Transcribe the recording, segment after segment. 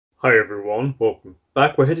Hi everyone, welcome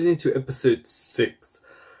back. We're heading into episode 6.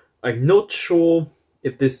 I'm not sure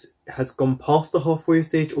if this has gone past the halfway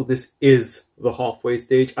stage or this is the halfway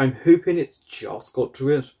stage. I'm hoping it's just got to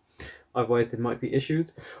it. Otherwise there might be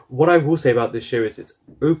issues. What I will say about this show is it's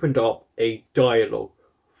opened up a dialogue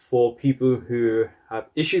for people who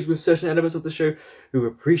have issues with certain elements of the show, who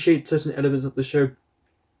appreciate certain elements of the show.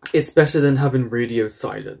 It's better than having radio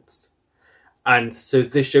silence. And so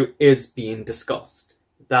this show is being discussed.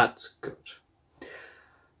 That's good.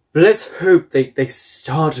 But let's hope they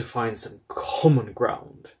start to find some common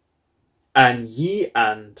ground. And Yi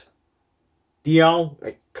and Diao,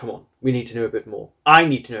 come on, we need to know a bit more. I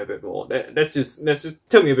need to know a bit more. Let's just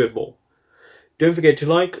tell me a bit more. Don't forget to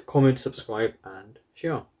like, comment, subscribe, and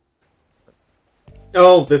share.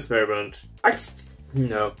 Oh, this moment.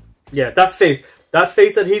 No. Yeah, that face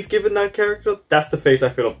that he's given that character, that's the face I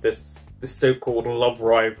feel of this so-called love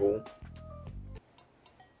rival.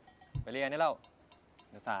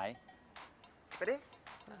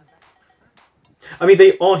 I mean,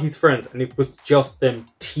 they are his friends, and it was just them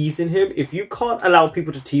teasing him. If you can't allow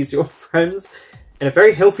people to tease your friends, in a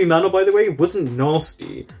very healthy manner, by the way, it wasn't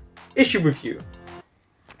nasty. Issue with you.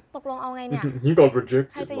 You got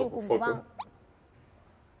rejected, motherfucker.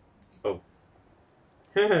 Oh.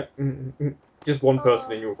 Just one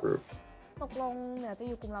person in your group.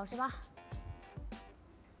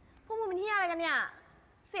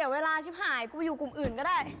 I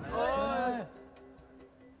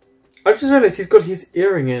just realized he's got his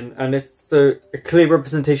earring in, and it's a clear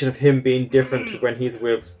representation of him being different to when he's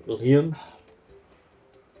with Leon.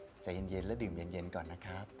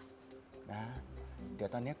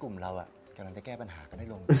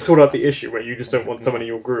 Sort out the issue where you just don't want someone in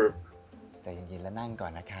your group.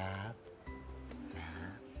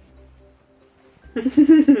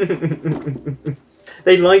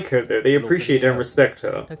 They like her though, they appreciate and respect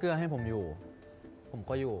her.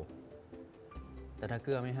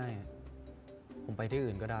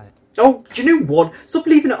 Oh, do you know what? Stop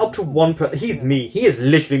leaving it up to one person. He's me. He is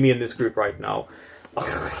literally me in this group right now.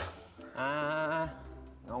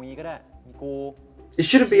 It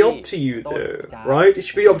shouldn't be up to you though, right? It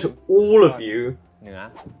should be up to all of you.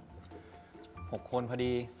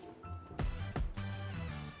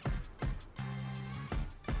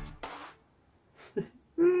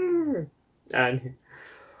 And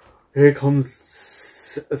here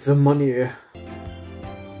comes the money.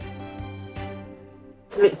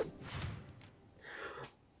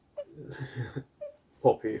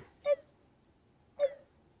 Poppy.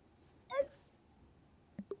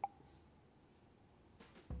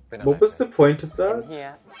 What was the point of that?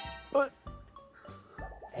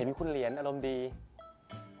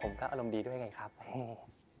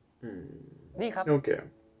 Okay.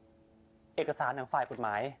 เอกสารทางฝ่ายกฎหม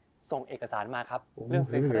ายส่งเอกสารมาครับเรื่อง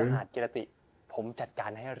ซื้อเครือข่ายกิรติผมจัดการ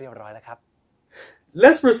ให้เรียบร้อยแล้วครับ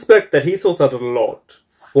Let's respect that he sorts out a lot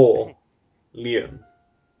for Leon.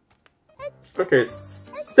 Okay,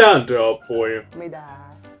 stand up, boy. ไม่ได้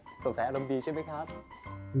สงสัยอารมณ์ดีใช่ไหมครับ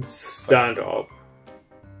Stand up.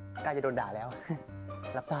 ใกล้จะโดนด่าแล้ว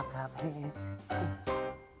รับทราบครับ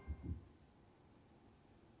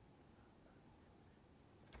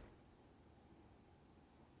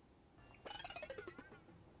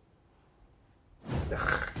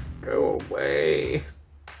Go away.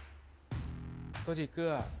 ตัวทีเกื้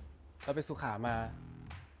อเราไปสุขามา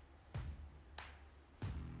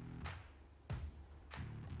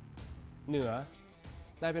เหนือ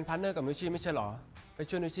นายเป็นพาร์ทเนอร์กับนุชชีไม่ใช่หรอไป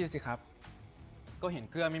ช่วยนุชชีสิครับก็เห็น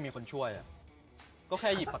เกื้อไม่มีคนช่วยอ่ะก็แค่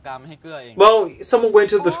หยิบปากกามาให้เกื้อเอง Well, someone went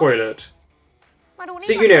to the toilet.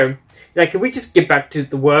 So you know, like, can we just get back to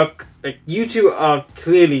the work? Like, you two are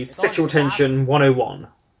clearly sexual tension 101.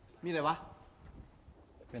 มีอะไรวะ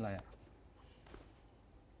เป็นไรอ่ะ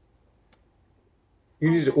You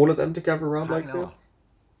needed all of them to gather around like this?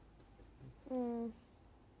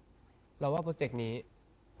 เราว่าโปรเจกต์นี้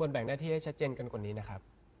ควรแบ่งหน้าที่ให้ชัดเจนกันกว่านี้นะครับ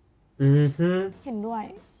เห็นด้วย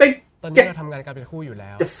ตอนนี้เราทำงานกันเป็นคู่อยู่แ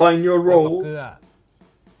ล้ว Define your เรากับ roles. เกื้อ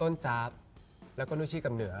ต้นจ๊าบแล้วก็นุชชี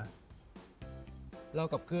กับเหนือเรา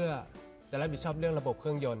กับเกื้อจะรับผิดชอบเรื่องระบบเค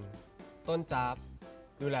รื่องยนต์ต้นจ๊าบ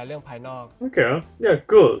ดูแลเรื่องภายนอก Okay, yeah,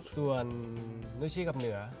 good. ส่วนนุชชีกับเห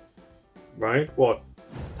นือ Right, what?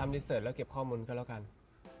 ทำรีเสิร์ชแล้วเก็บข้อมูลก็แล้วกัน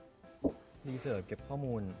รีเสิร์ชเก็บข้อ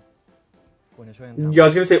มูลควรจะช่วยกัน Yeah, I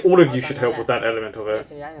was going to say all of you should help with that element of it.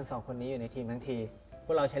 ชัยยะอย่างสองคนนี้อยู่ในทีมทั้งทีพ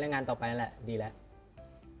วกเราใช้แรงงานต่อไปนั่นแหละดีแล้ว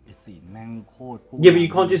Yeah, but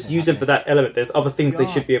you can't just use it for that element. There's other things they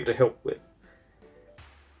should be able to help with.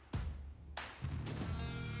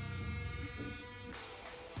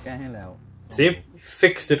 See?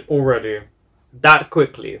 Fixed it already. That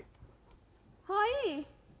quickly. เฮ้ย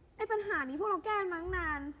ดนี้พวกเราแก้มาตั้งนา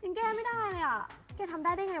นยังแก้ไม่ได้เลยอ่ะแกทำไ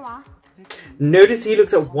ด้ไงวะ Notice he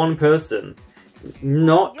looks at one person.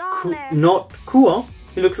 Not cool.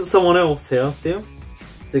 He looks at someone else here, see?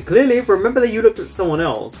 So clearly, remember that you looked at someone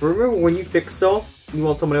else. Remember when you fix stuff, you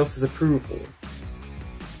want someone else's approval.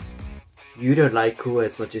 You don't like cool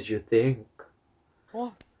as much as you think.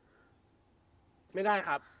 ไม่ได้ค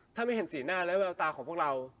รับ ถ้าไม่เห็นสีหน้าและแววตาของพวกเร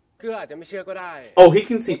าเกื้ออาจจะไม่เชื่อก็ได้ Oh, he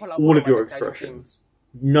can see all of your expressions.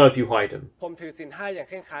 None of you hide them. ผมถือศีล5อย่าง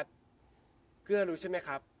เคร่งครัดเกื้อรู้ใช่ไหมค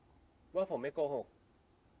รับว่าผมไม่โกหก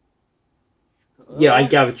Yeah, I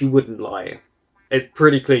gathered you wouldn't lie. It's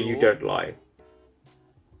pretty clear you don't lie.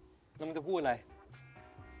 แล้วมึงจะพูดอะไร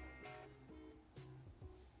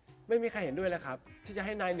ไม่มีใครเห็นด้วยเลยครับที่จะใ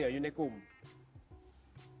ห้นายเหนืออยู่ในกลุ่ม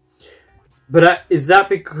But is that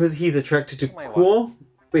because he's attracted to Core?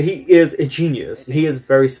 But he is a genius. He is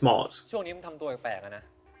very smart. ช่วงนี้มึงทำตัวแปลกๆนะ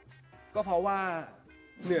ก็เพราะว่า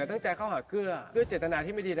เหนือตั้งใจเข้าหาเกื้อด้วยเจตนา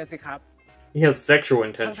ที่ไม่ดีนะสิครับ He has sexual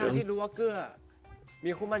ทั้งที่ intentions. รู้ว่าเกื้อ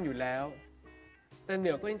มีคู่มั่นอยู่แล้วแต่เห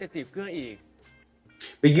นือก็ยังจะจีบเกื้ออีก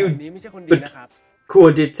But แบบนี้ you, ไม่ใช่คนดี but นะครับ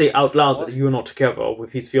Core did say out loud that you were not together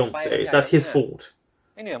with his fiancée. That's his fault.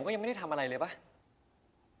 ไอเหนือมันก็ยังไม่ได้ทำอะไรเลยปะ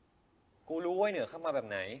กูรู้ว่าไอเหนือเข้ามาแบบ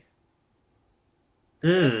ไหน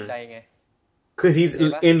สนใจไง Because he's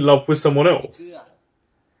in love with someone เกื้ else. อ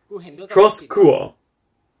กูเห็นด้วยกับ Trust Core.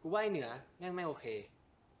 กูว่าไอ้เหนือแม่งไม่โอเค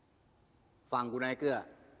ฟังกูนายเกื้อ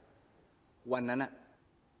วันนั้นอะ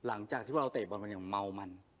หลังจากที่เราเตะบอลกันอย่างเมามัน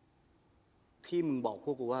ที่มึงบอกพ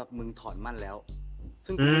วกกูว่ามึงถอนมั่นแล้ว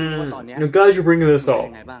ซึ่งกูไม่รู้ว่าตอนเนี้ย I'm glad you're bringing this เป็น up.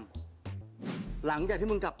 ยังไงบ้าง หลังจากที่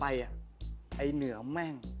มึงกลับไปอะไอเหนือแม่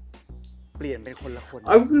งเปลี่ยนเป็นคนละคน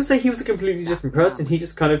I wouldn't say he was a completely different person. He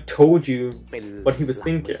just kind of told you เป็น what he was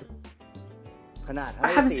thinking. ขนาด I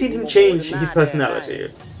haven't seen him change his personality.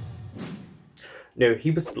 No, he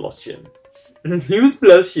was blushing. He was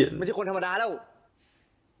blushing. ไม่ใช่คนธรรมดาแล้ว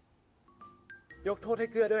ยกโทษให้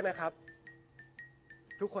เกื้อด้วยนะครับ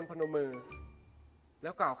ทุกคนพนมมือ แล้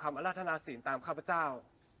วกล่าวคำอาราธนาศีลตามข้าพเจ้า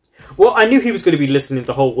Well, I knew he was going to be listening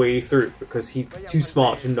the whole way through because he's too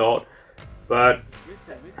smart to not. But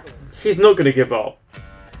he's not going to give up.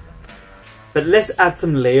 But let's add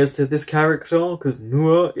some layers to this character because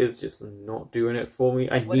Noor is just not doing it for me.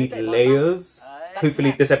 I need layers.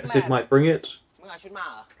 Hopefully this episode might bring it. มึงเอาชุดมาเ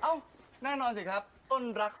หรอ เอ้า แน่นอนสิครับ ต้น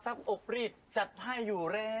รักซับอกรีดจัดให้อยู่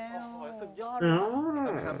แล้ว โอ้โห สุดยอด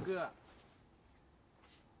นะครับเกื้อ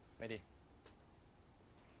ไปดิ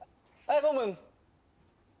เอ้ยพวกมึง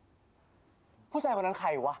ผู้ชายคนนั้นใคร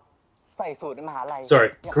วะ ใส่สูทในมหาลัย Sorry,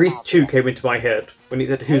 Grease 2 came into my head when he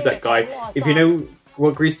said, "Who's that guy?" If you know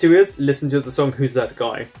what Grease 2 is, listen to the song "Who's That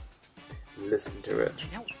Guy." Listen to it.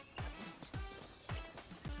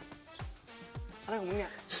 อะไรของมึงเนี่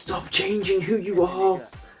ย Stop changing who you are.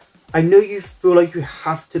 I know you feel like you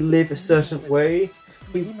have to live a certain way.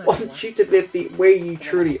 We want you to live the way you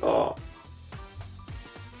truly are.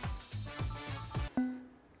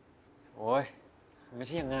 โอ้ยไม่ใ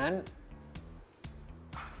ช่อย่างนั้น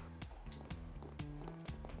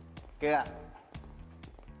เกื้อ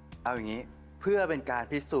เอาอย่างนี้ เพื่อเป็นการ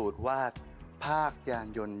พิสูจน์ว่าภาคยาน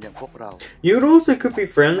ยนต์อย่างพวกเรา You also could be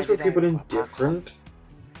friends with people in different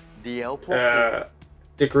เดี๋ยวพวกกู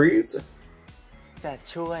degrees. จะ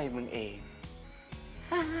ช่วยมึงเอง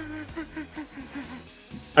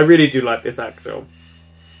I really do like this actor.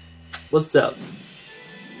 What's up?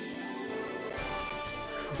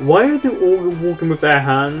 Why are they all walking with their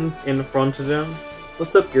hands in front of them?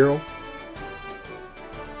 What's up, girl?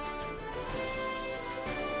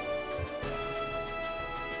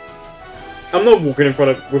 I'm not walking in front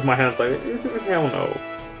of with my hands like hell no.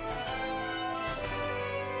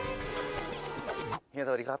 เฮียส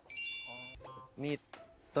วัสดีครับ นี่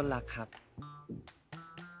ต้นรักครับ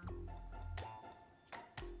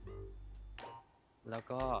แล้ว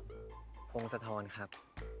ก็พงศธรครับ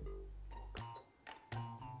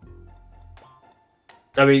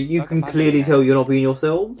I mean, you can clearly tell you're not being อย่า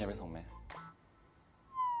yourselves. ไปส่งไหม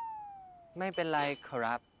ไม่เป็นไรค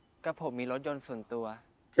รับก็ผมมีรถยนต์ส่วนตัว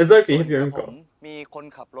Exactly, you have your own ผ car. มมีคน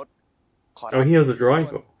ขับรถ ขอ Oh, he has a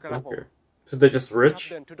driver. Okay. So they're just ชอบ rich?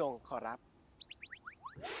 เดินทุดงค์ขอรับ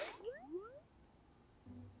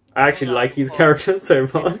I actually like his character so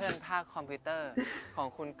เป็น much. เพื่อนภาคคอมพิวเตอร์ของ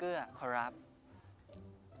คุณเกื้อครับ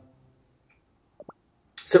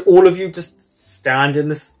So all of you just stand in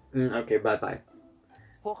this. Okay, bye bye.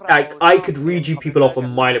 พวกเรา I could read you people off a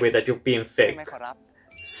mile away that you're being ใช่ไห fake. มขอรับ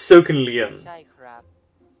So can Liam. ใช่ครับ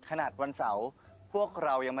ขนาดวันเสาร์พวกเร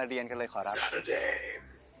ายังมาเรียนกันเลยขอรับ Saturday.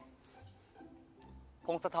 พ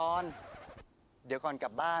งศธร เดี๋ยวก่อนกลั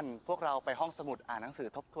บบ้าน พวกเราไปห้องสมุดอ่านหนังสือ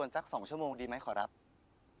ทบทวนสัก2 ชั่วโมงดีไหมขอรับ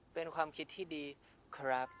เป็นความคิดที่ดีค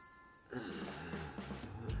รับ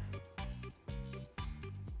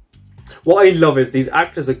What I love is these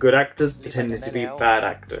actors are good actors pretending to be bad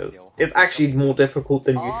actors. It's actually more difficult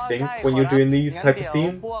than you think when you're doing these type of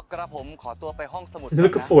scenes.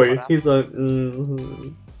 Look at Foy, he's like,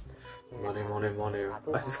 money.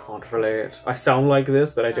 I just can't relate. I sound like this,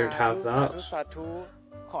 but I don't have that. สาธุ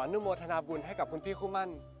ขออนุโมทนาบุญให้กับคุณพี่คู่มั่น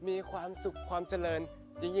มีความสุขความเจริญ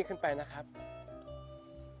ยิ่งขึ้นไปนะครับ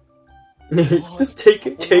Just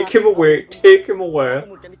take him away. Take him away.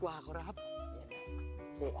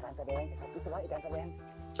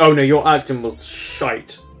 Oh no, your acting was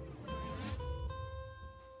shite.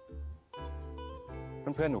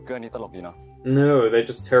 เพื่อนๆหนูเกื้อนี่ตลกดีเนาะ No, they're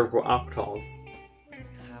just terrible actors.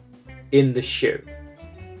 In the show.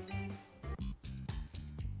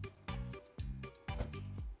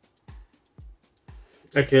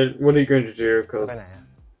 Okay, what are you going to do? Cause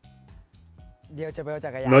เดี๋ยวจะไปเอาจั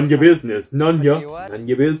กรยาน none your business. None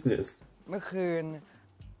your business. เมื่อคืน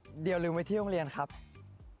เดี๋ยวลืมไว้ที่โรงเรียนครับ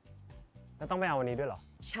แล้วต้องไปเอาวันนี้ด้วยเหรอ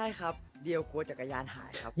ใช่ครับเดี๋ยวกลัวจักรยานหา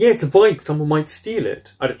ยครับ Yeah, it's a bike. Someone might steal it.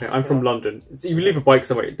 I don't know. I'm from London. So if you leave a bike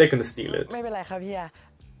somewhere, they're gonna steal it. ไม่เป็นไรครับพี่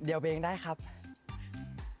เดี๋ยวเบงได้ครับ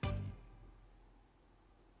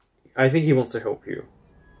I think he wants to help you.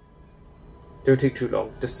 Don't take too long.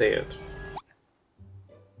 Just say it.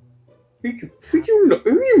 Who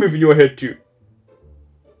you moving your head to?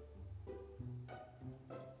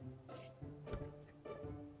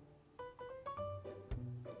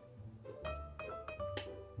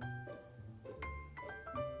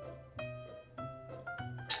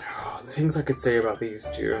 The things I could say about these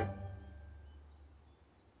two.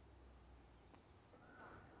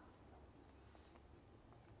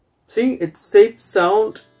 See, it's safe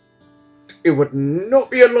sound. It would not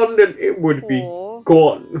be in London. It would be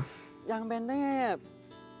gone. ยางแบนได้ไงอะ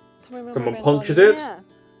ทำไมมัน Someone แบนตอน punctured นี้ it. เนี่ย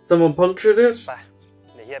Someone punctured it. ไป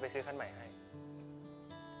เดี๋ยวเฮียไปซื้อคันใหม่ให้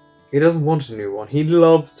He doesn't want a new one. He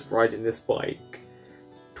loves riding this bike.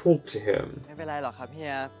 Talk to him. ไม่เป็นไรหรอกครับพี่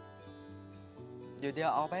เดี๋ย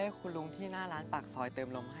วเอาไปให้คุณลุงที่หน้าร้านปากซอยเติม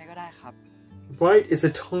ลมให้ก็ได้ครับ Right is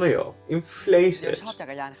a tire. เดี๋ยว Inflated. ชอบจั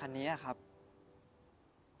กรยานคันนี้อะครับ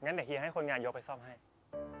งั้นเดี๋ยวเฮียให้คนงานยกไปซ่อมให้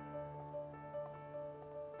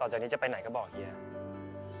ต่อจากนี้จะไปไหนก็บอกเฮีย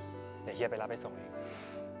เดี๋ยวเฮียไปรับไปส่งเอง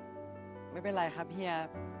ไม่เป็นไรครับเฮีย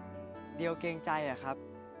เดี๋ยวเกรงใจอะครับ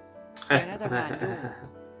เฮียน่าจะงานยุ่ง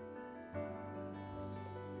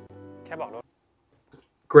แค่บอกรถ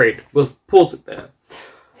Great. We'll pause it there.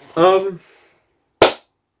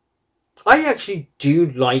 I actually do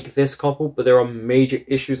like this couple, but there are major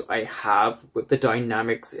issues I have with the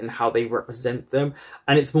dynamics and how they represent them,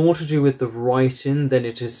 and it's more to do with the writing than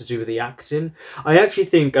it is to do with the acting. I actually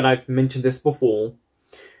think, and I've mentioned this before,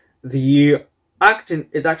 the acting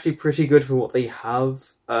is actually pretty good for what they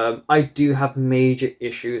have. I do have major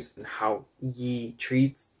issues in how Yi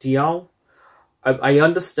treats Diao. I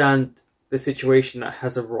understand the situation that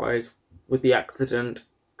has arisen with the accident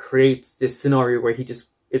creates this scenario where he just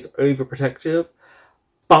is overprotective,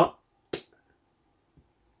 but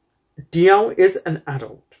Diao is an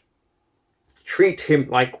adult. Treat him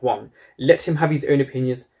like one. Let him have his own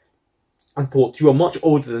opinions and thoughts. You are much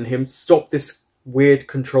older than him. Stop this weird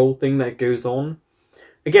control thing that goes on.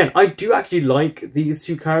 Again, I do actually like these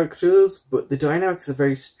two characters, but the dynamics are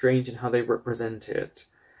very strange in how they represent it.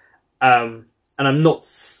 And I'm not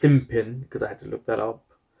simping, because I had to look that up,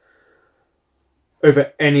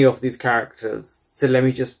 over any of these characters. So let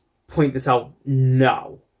me just point this out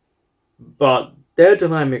now. But their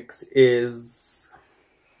dynamics is...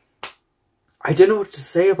 I don't know what to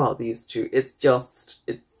say about these two. It's just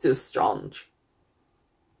strange.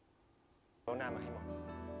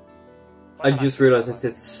 I just realised I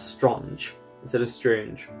said strange instead of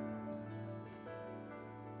strange.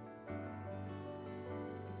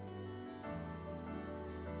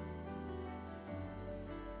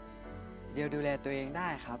 เดี๋ยวดูแลตัวเองได้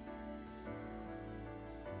ครับ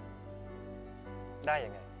ได้ยั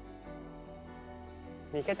งไง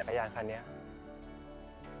มีแค่จักรยานคันนี้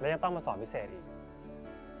แล้วยังต้องมาสอนพิเศษอีก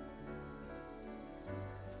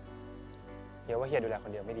เฮียว่าเฮียดูแลค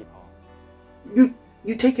นเดียวไม่ดีพอ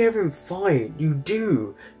You take care of him fine. You do.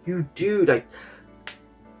 Like,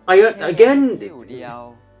 again.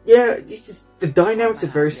 Yeah, the dynamics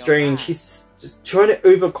are very strange. He's just trying to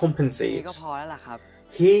overcompensate.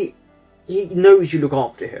 He knows you look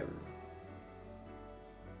after him.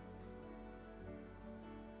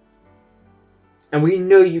 And we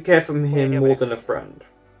know you care for him more than a friend.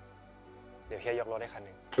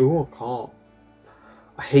 Ooh, a car.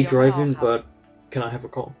 I hate driving, but can I have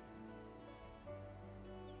a car?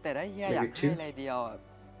 แต่ได้เฮียอยากให้อะไรเดียว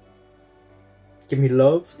Give me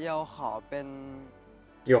love. เดียวขอเป็น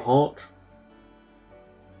Your heart.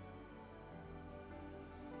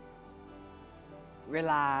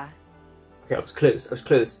 Vela. Okay, I was close. I was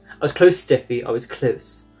close. I was close, Steffi. I was close.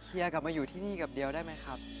 เฮียกลับมาอยู่ที่นี่กับเดียวได้ไหมค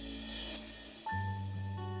รับ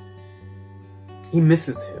He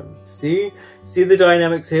misses him. See the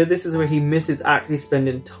dynamics here? This is where he misses actually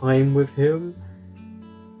spending time with him.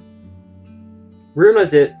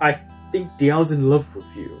 Realize it, I think Diao's in love with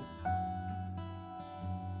you.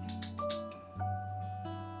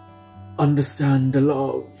 Understand the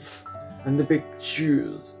love and the big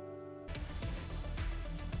shoes.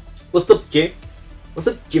 What's up, Jim? What's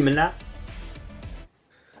up, Jimina?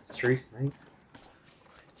 Street, mate.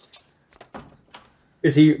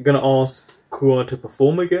 Is he gonna ask Kua to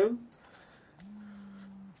perform again?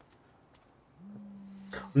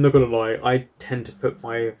 I'm not gonna lie, I tend to put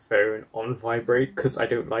my phone on vibrate because I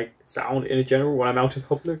don't like sound in general when I'm out in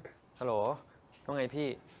public. ฮัลโหลว่าไงพี่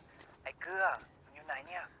ไอ้เกลือมึงอยู่ไหนเ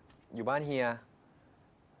นี่ย อยู่บ้านเฮีย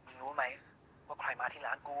มึงรู้ไหมว่าใครมาที่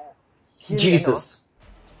ร้านกู Jesus.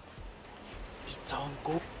 อีจอง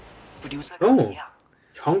กุ๊บโปรดิวเซอร์ Oh. เนี่ย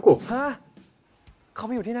Changgup. ฮะ เขาไ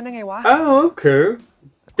ปอยู่ที่นั่นได้ไงวะ Oh, okay.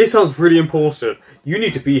 This sounds really important. You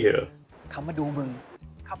need to be here. เขามาดูมึง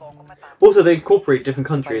เขาบอกว่ามาตาม Also, they incorporate different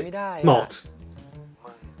countries. Smart.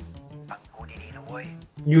 มึงฟังกูดีๆนะเว้ย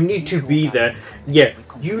You need to be there. Yeah,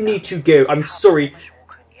 you need to go. I'm sorry.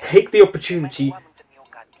 Take the opportunity. ว่ามึงจะมีโอ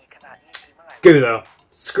กาสดีขนาดนี้คือเมื่อไหร่ Go there.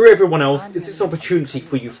 Screw everyone else. It's this opportunity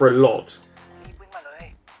for you for a lot. รีบวิ่งมาเลย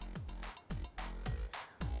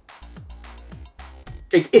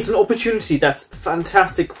It's an opportunity that's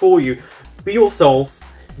fantastic for you. Be yourself.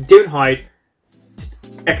 Don't hide. Just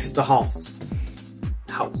exit the house.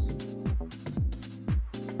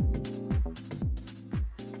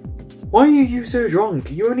 Why are you so drunk?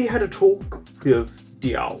 You only had a talk with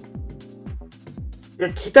Diao.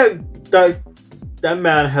 That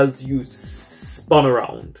man has you spun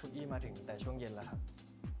around. อี้มาถึงแต่ช่วงเย็นแล้วครับ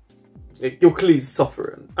You're clearly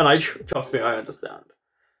suffering, and trust me, I understand.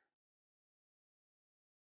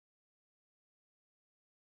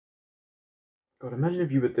 God, imagine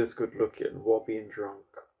if you were this good looking while being drunk.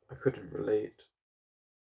 I couldn't relate.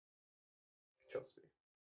 Trust me.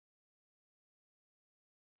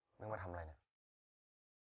 มึงมาทำอะไรเนี่ย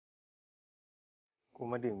กู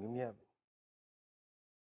มาดื่มเงียบ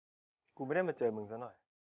ๆ กูไม่ได้มาเจอมึงซะหน่อย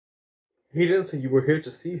He didn't say you were here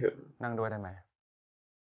to see him. นั่งด้วยได้ไหม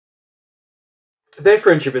Their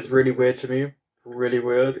friendship is really weird to me. Really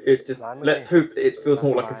weird. Let's hope that it feels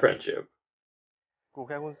more like a friendship. กูแ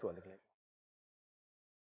ค่หุ้นส่วนเล็ก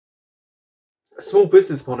A small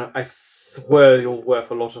business partner, I swear you're worth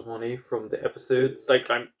a lot of money from the episodes.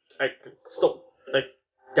 Stop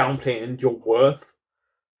downplaying your worth.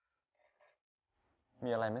 ๆ มี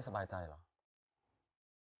อะไรไม่สบายใจเหรอ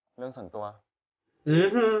เรื่องส่วนตัว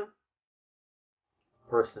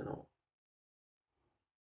Personal.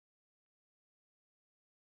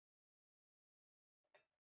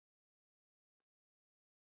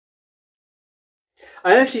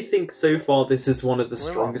 I actually think so far this is one of the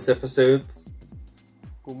strongest episodes.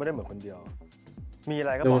 กูไม่ได้เหมือนคนเดียว มีอะไ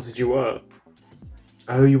รก็ The บอก ones that you were.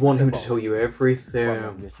 Oh, you want him to tell you ความ everything.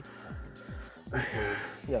 ลับเยอะชิบหาย Okay.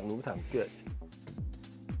 อยากรู้ถามเกิด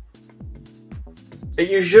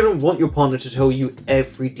You shouldn't want your partner to tell you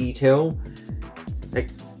every detail.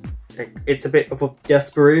 It's a bit of a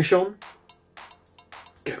desperation.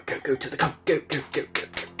 Go to the cup. Go.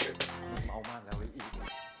 เมามากแล้วอีก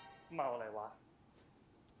เมาอะไรวะ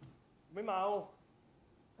ไม่เมา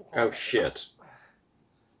Oh shit.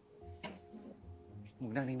 มึ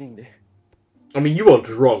งนั่งนิ่งๆดิ I mean, you are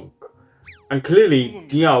drunk. And clearly,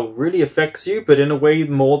 Diao really affects you, but in a way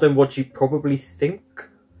more than what you probably think.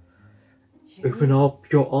 Open up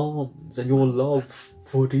your arms and your love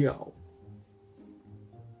for Diao.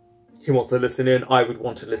 He wants to listen in, I would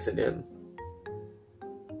want to listen in.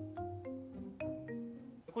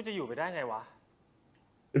 กูจะอยู่ไปได้ไงวะ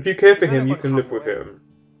If you care for him, you can live with him.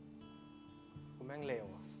 กูแม่งเลว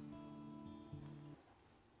อะ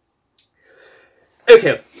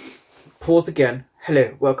Okay, pause again. Hello,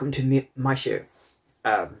 welcome to my show.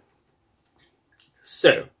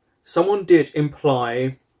 So, someone did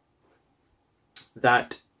imply that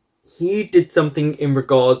he did something in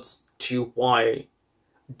regards to why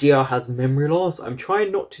Dia has memory loss. I'm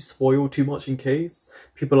trying not to spoil too much in case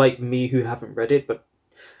people like me who haven't read it, but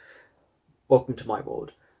welcome to my world.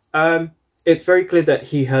 It's very clear that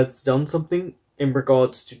he has done something in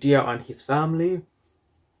regards to Dia and his family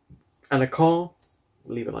and a car.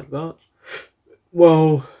 Leave it like that.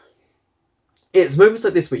 Well, it's moments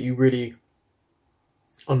like this where you really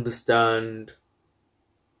understand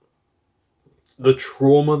the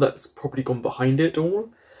trauma that's probably gone behind it all.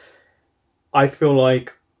 I feel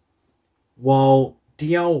like while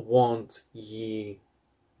DL wants Yi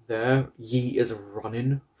there, Yi is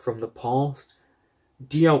running from the past.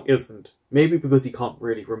 DL isn't. Maybe because he can't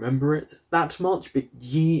really remember it that much, but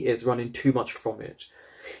Yi is running too much from it.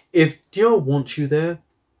 If DL wants you there,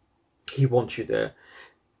 he wants you there.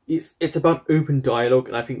 It's about open dialogue,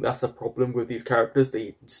 and I think that's a problem with these characters.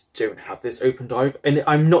 They just don't have this open dialogue. And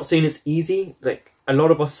I'm not saying it's easy. Like, a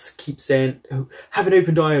lot of us keep saying, oh, have an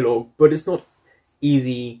open dialogue, but it's not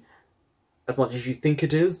easy as much as you think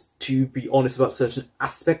it is to be honest about certain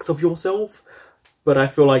aspects of yourself. But I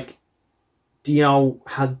feel like DL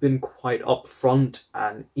has been quite upfront,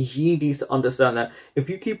 and he needs to understand that if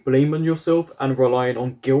you keep blaming yourself and relying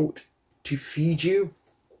on guilt to feed you,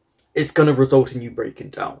 it's going to result in you breaking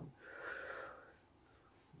down.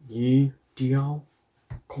 Yi, DL,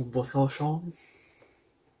 conversation.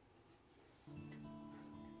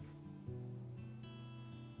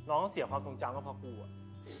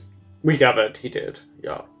 We gathered he did,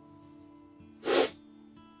 yeah.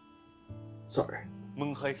 Sorry. มึง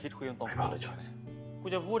เคยคิดคุยกันตรง I apologize. กู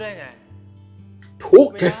จะพูดได้ไง Talk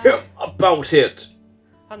to him about it.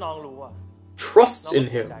 ถ้าน้องรู้อะ Trust in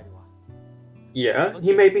him. Yeah,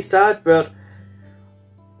 he may be sad, but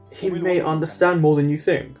he may understand more than you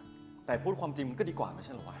think. แต่พูดความจริงมันก็ดีกว่าไม่ใ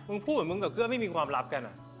ช่หรอวะ มึงพูดเหมือนมึงกับเกื้อไม่มีความลับกันอ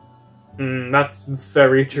ะ That's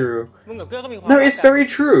very true. มึงกับเกื้อก็มีความ No, it's very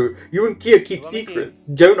true. You and Gia keep secrets.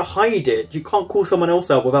 Don't hide it. You can't call someone else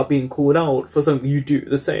out without being called out for something you do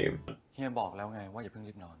the same. เฮียบอกแล้วไงว่าอย่าเพิ่ง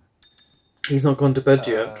รีบนอน He's not gone to bed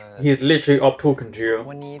yet. He's literally up talking to you.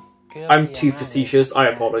 วันนี้เกลือ I'm too facetious. I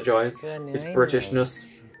apologize. It's Britishness.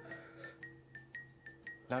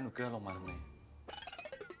 แล้วหนูเกื้อลงมาทำไม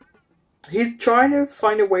He's trying to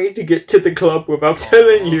find a way to get to the club without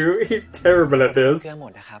telling you. He's terrible at เกลื this. อหม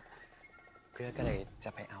ดนะครับเกลือก็เลยจะ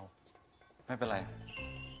ไปเอา ไม่เป็นไร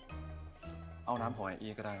เอาน้ำของไออี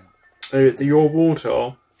ก็ได้ Oh, it's your water.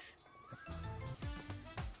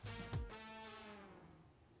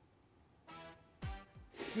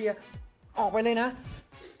 เฮียออกไปเลยนะ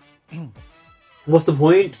What's the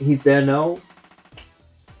point? He's there now.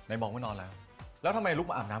 ไหนบอกว่านอนแล้ว แล้วทำไมลุก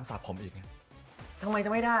มาอาบน้ำสระผมอีกเนี่ย ทำไมจ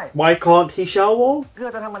ะไม่ได้ Why can't he shower? เกื้อ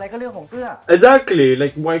จะทำอะไรก็เรื่องของเกื้อ Exactly.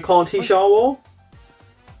 Like, why can't he shower?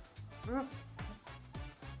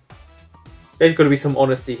 There's got to be some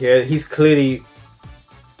honesty here. He's clearly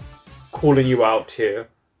calling you out here.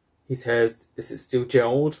 He says, is it still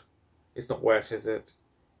gelled? It's not wet, is it?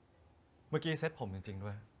 เมื่อกี้เซ็ตผมจริงๆด้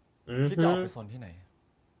วยคิดจะออกไปซนที่ไหน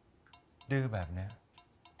ดื้อแบบเนี้ย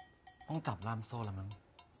ต้องจับล่ามโซ่ละมั้ง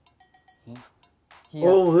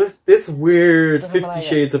Oh, this weird 50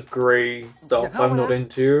 Shades of Grey stuff I'm not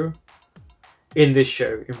into. In this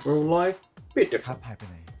show. In real life, bit ครับ different. หายไป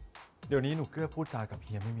ไหน เดี๋ยวนี้หนูเกื้อพูดจากับเ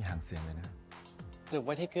ฮียไม่มีหางเสียงเลยนะ หรือ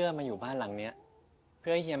ว่าที่เกลือมาอยู่บ้านหลังเนี้ยเพื่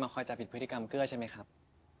อให้เฮียมาคอยจับผิดพฤติกรรมเกลือใช่ไหมครับ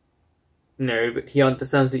No, but he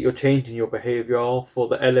understands that you're changing your behavior for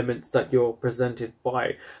the elements that you're presented by.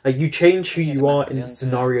 Like, you change who you are in the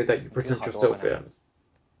scenario that you present yourself in.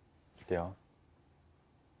 เดี๋ยว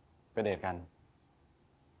ไปเดทกัน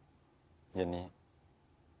เย็นนี้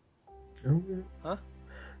Oh, yeah. Huh?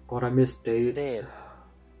 God, I miss dates. เดท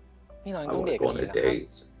นี่เรายัง I ต้อง want เด to ท go กัน on อีก a เหรอครับ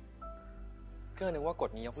date. เกลือนึกว่ากฎ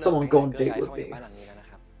นี้ยกเลิก Someone ไป go on เกลือ date ย้าย with เข้ามาอยู่ me. บ้านหลังนี้แล้วนะ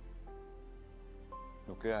ครับ ห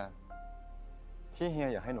นูเกื้อ ที่เฮีย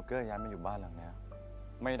อยากให้หนูเกื้อย้ายมาอยู่บ้านหลังเนี้ย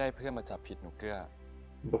ไม่ได้เพื่อมาจับผิดหนูเกื้อ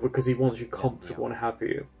But because he wants you comfortable and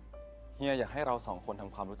happy. เฮียอยากให้เราสองคนท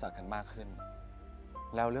ำความรู้จักกันมากขึ้น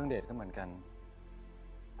แล้วเรื่องเดทก็เหมือนกัน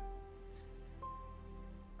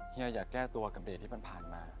เฮียอยากแก้ตัวกับเดทที่มันผ่าน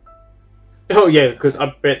มา Oh, yeah, because I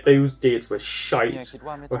bet those dates were เฮีย shite. คิด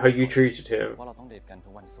ว่าไม่ต้ Or อง how you treated him. ว่าเราต้องเดทกันทุ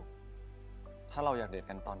กวันศุกร์ ถ้าเราอยากเดท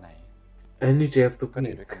กันตอนไหน Any day of the ก็เด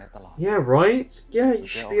ท week. ด้วยกันได้ตลอด Yeah, right? Yeah, you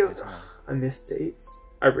Yeah, should be able to. okay. I miss dates.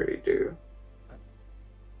 I really do.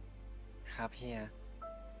 ครับเฮีย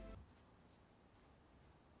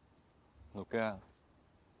หนูเกื้อ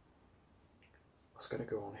What's gonna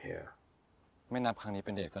go on here? ไม่นับครั้งนี้เ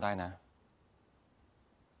ป็นเดทก็ได้นะ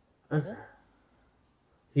Okay.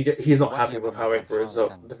 He's not happy with how it the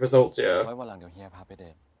results, ไว้ yeah. วันหลังเดี๋ยวเฮียพาไปเด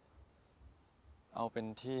ท เอาเป็น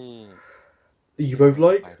ที่ That you both ไป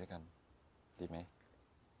like? ด้วยกัน ดีไหม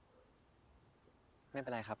ไม่เป็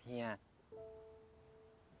นไรครับเฮีย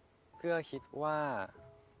เกลือคิดว่า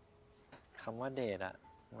คำว่าเดทอะ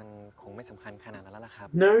มันคงไม่สำคัญขนาดนั้นแล้วล่ะครับ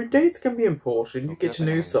No, dates can be important. You get to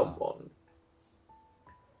know someone.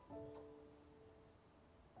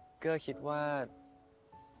 เกลือคิดว่า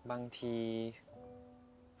บางที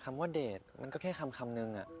คำว่าเดทมันก็แค่คำหนึ่ง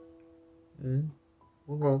อะ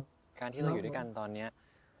Okay. การที่เราอยู่ด้วยกันตอนเนี้ย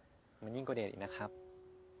มันยิ่งกว่าเดทอีกนะครับ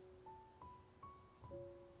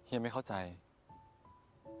เฮียไม่เข้าใจ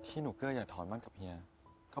ที่หนูเกื้ออยากถอนมั่นกับเฮีย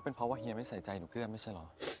ก็เป็นเพราะว่าเฮียไม่ใส่ใจหนูเกื้อไม่ใช่หรอ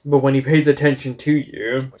But when he pays attention to you,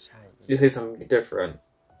 ใช่ you say something different.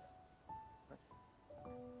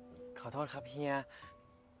 ขอโทษครับเฮีย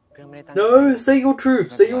เกื้อไม่ได้ตั้งใจ No, say your truth.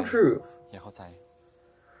 Say your truth. เฮียเข้าใจ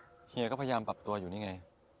เฮียก็พยายามปรับตัวอยู่นี่ไง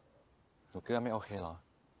หนูเกื้อไม่โอเคหรอ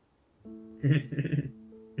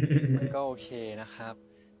มันก็โอเคนะครับ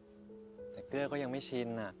แต่เกื้อก็ยังไม่ชิน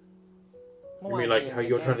น่ะ You mean like how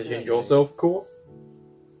you're trying to change yourself, cool?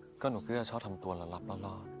 ก็หนูเกื้อชอบทำตัวลับๆ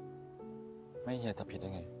ล่อๆไม่เฮียจะผิดได้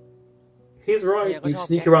ไง He's right. You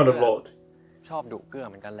sneak around a lot. ชอบดุเกื้อ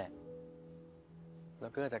เหมือนกันแหละ แล้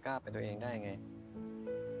วเกื้อจะกล้าเป็นตัวเองได้ไง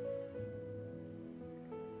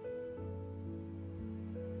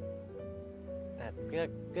แต่เ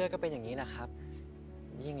กื้อก็เป็นอย่างนี้แหละครับ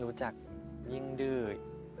ยิ่งรู้จักยิ่งดื้อ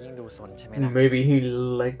ยิ่งดูซนใช่ไหมล่ะ Maybe he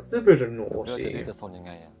likes a bit of หนูเกื้อจะดื้อ naughty. จะซนยังไ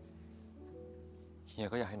งอะเฮีย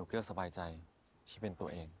ก็อยากให้หนูเกื้อสบายใจที่เป็นตัว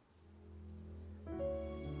เอง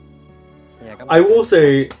I will say,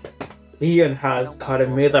 Ian has kind of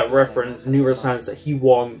made that reference numerous times that he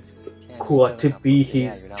wants Kua to be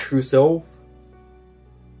his true self.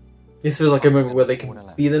 This feels like a moment where they can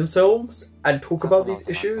be themselves and talk about these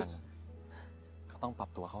issues. ก็ต้องปรับ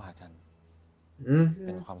ตัวเข้าหากัน เ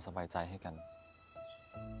ป็นความสบายใจให้กัน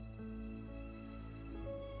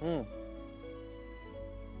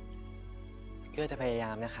เกื้อจะพยาย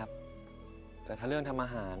ามนะครับ แต่ถ้าเรื่องทำอ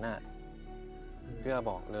าหารน่ะ เกื้อ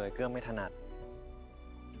บอกเลยเกื้อไม่ถนัด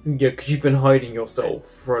Yeah, because you've been hiding yourself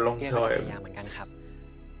for a long เกื้อก็จะพ time. ยายามเหมือนกันครับ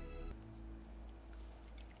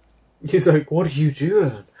He's like, what are you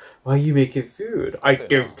doing? Why are you making food? I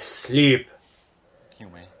don't sleep. หิว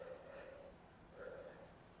ไหม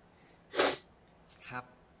ครับ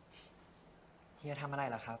เฮียทำอะไร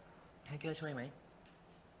ล่ะครับ ให้เกื้อช่วยไหม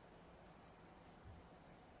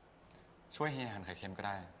ช่วยเฮียหั่นไข่เค็มก็ไ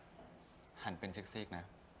ด้ หั่นเป็นซิกๆนะ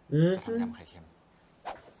จะทำยำไข่เค็ม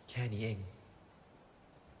แค่นี้เอง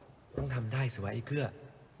ต้องทำได้สิวะไอ้เกื้อ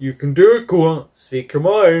You can do it, Kua. Speak your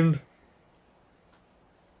mind.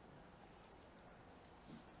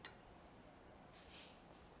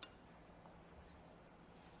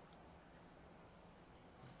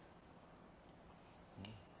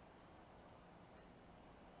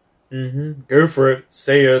 Go for it.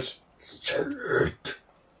 Say it. Say it.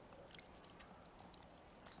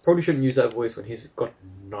 Probably shouldn't use that voice when he's got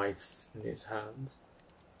knives in his hands.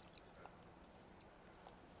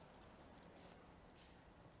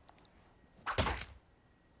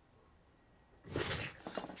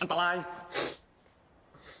 อันตราย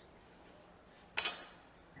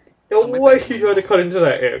No way he tried to cut into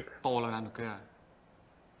that egg. โตแล้วนะหนูเกื้อ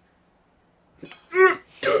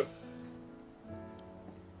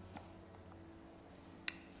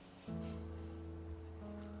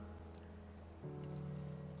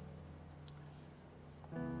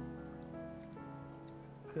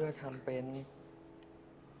เกื้อทำเป็น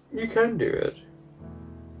You can do it.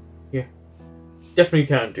 Yeah. Definitely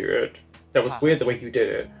can do it. That was weird the way you did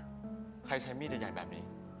it. ใครใช้มีดใหญ่ๆแบบนี้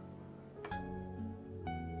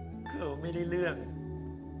เกื้อไม่ได้เรื่อง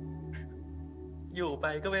อยู่ไป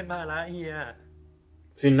ก็เป็นภาระเฮีย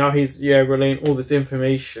So now he's relaying all this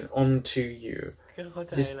information onto you. เกื้อเข้าใ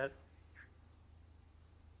จแล้ว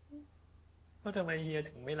ว่าทำไมเฮีย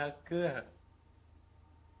ถึงไม่รักเกื้อ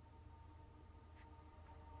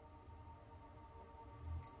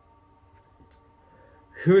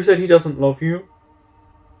Who said he doesn't love you?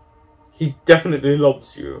 He definitely loves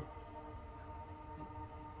you.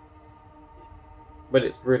 But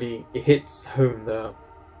it's really, it hits home there.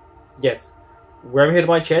 Yes, where I'm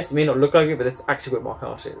hitting my chest, it may not look like it, but that's actually where my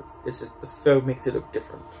heart is. It's just the film makes it look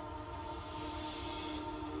different.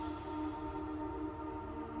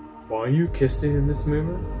 Why are you kissing in this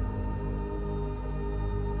moment?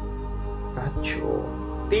 That jaw.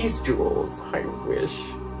 These jaws, I wish.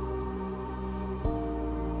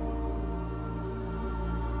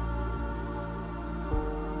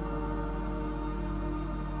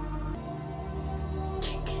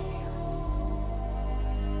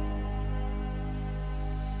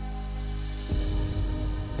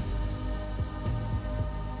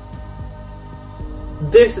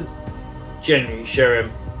 This is genuinely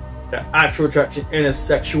showing the actual attraction in a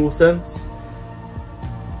sexual sense,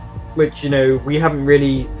 which, you know, we haven't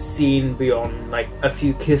really seen beyond like a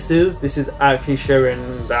few kisses. This is actually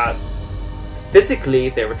showing that physically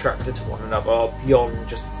they're attracted to one another beyond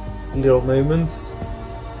just little moments.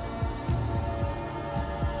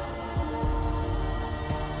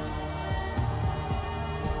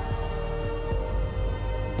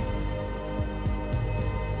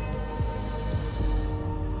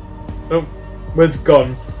 Where's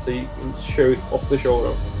gun? So you can show it off the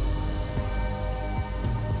shoulder.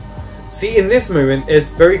 See, in this moment, it's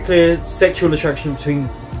very clear sexual attraction between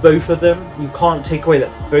both of them. You can't take away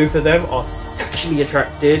that both of them are sexually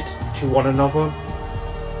attracted to one another.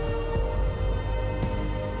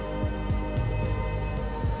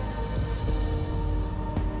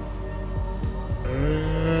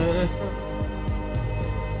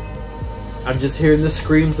 I'm just hearing the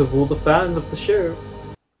screams of all the fans of the show.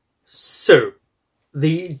 So,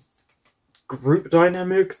 the group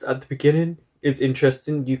dynamics at the beginning is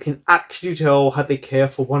interesting. You can actually tell how they care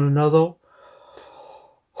for one another.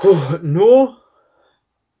 Nor,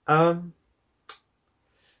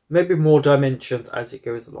 maybe more dimensions as it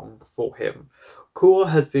goes along for him. Kua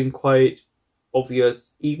has been quite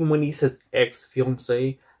obvious, even when he says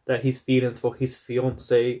ex-fiancé, that his feelings for his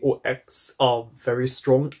fiancé or ex are very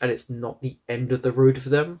strong, and it's not the end of the road for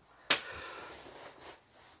them.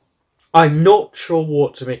 I'm not sure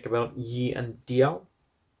what to make about Yi and Diao.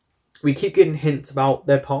 We keep getting hints about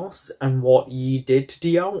their past and what Yi did to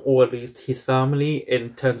Diao, or at least his family,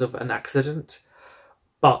 in terms of an accident.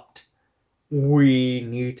 But we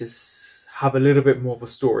need to have a little bit more of a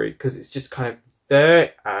story, because it's just kind of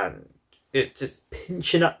there and it's just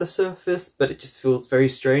pinching at the surface, but it just feels very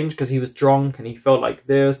strange because he was drunk and he felt like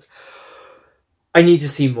this. I need to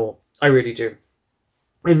see more. I really do.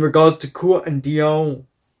 In regards to Kua and Diao,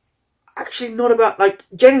 actually not about, like,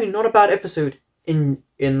 genuinely not a bad episode in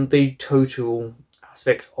the total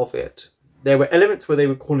aspect of it. There were elements where they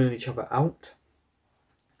were calling each other out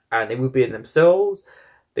and they were being themselves.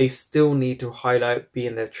 They still need to highlight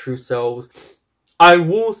being their true selves. I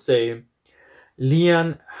will say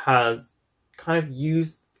Lian has kind of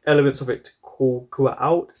used elements of it to call Kua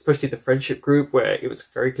out, especially the friendship group where it was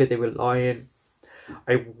very clear they were lying.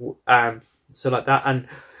 So like that, and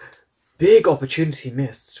big opportunity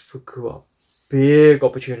missed for Kua. Big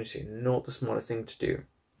opportunity, not the smallest thing to do.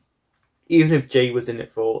 Even if Jay was in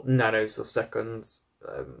it for nanos or seconds,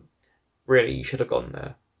 really, you should have gone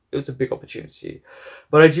there. It was a big opportunity.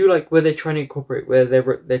 But I do like where they're trying to incorporate, where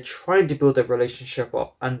they're trying to build their relationship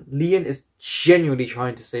up. And Lian is genuinely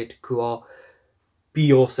trying to say to Kua, be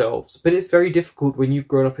yourselves. But it's very difficult when you've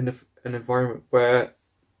grown up in an environment where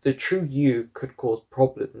the true you could cause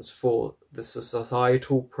problems for the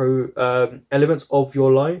societal elements of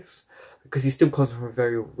your life. Because he still comes from a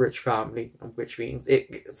very rich family, which means it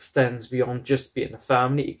extends beyond just being a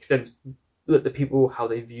family. It extends the people, how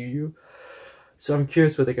they view you. So I'm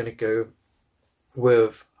curious where they're going to go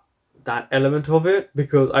with that element of it,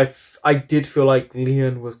 because I did feel like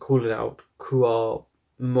Lian was calling out Kua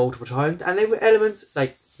multiple times, and there were elements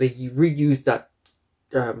like they reused that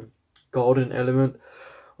garden element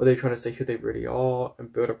where they're trying to say who they really are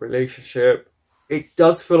and build up a relationship. It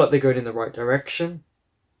does feel like they're going in the right direction.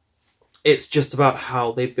 It's just about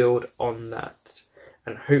how they build on that,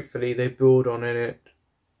 and hopefully they build on it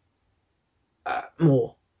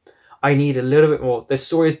more. I need a little bit more. The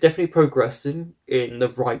story is definitely progressing in the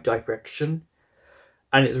right direction,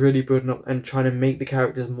 and it's really building up and trying to make the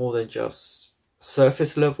characters more than just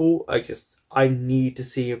surface level. I need to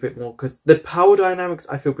see a bit more, because the power dynamics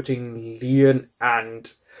I feel between Lian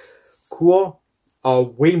and Kua are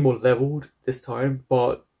way more leveled this time,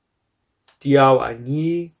 but Diao and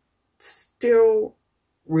Yi still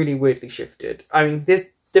really weirdly shifted. I mean, they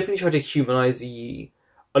definitely tried to humanize Yi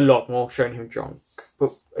a lot more, showing him drunk.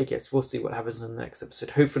 But I guess we'll see what happens in the next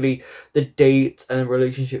episode. Hopefully the dates and the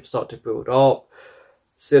relationships start to build up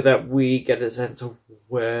so that we get a sense of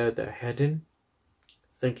where they're heading.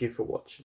 Thank you for watching.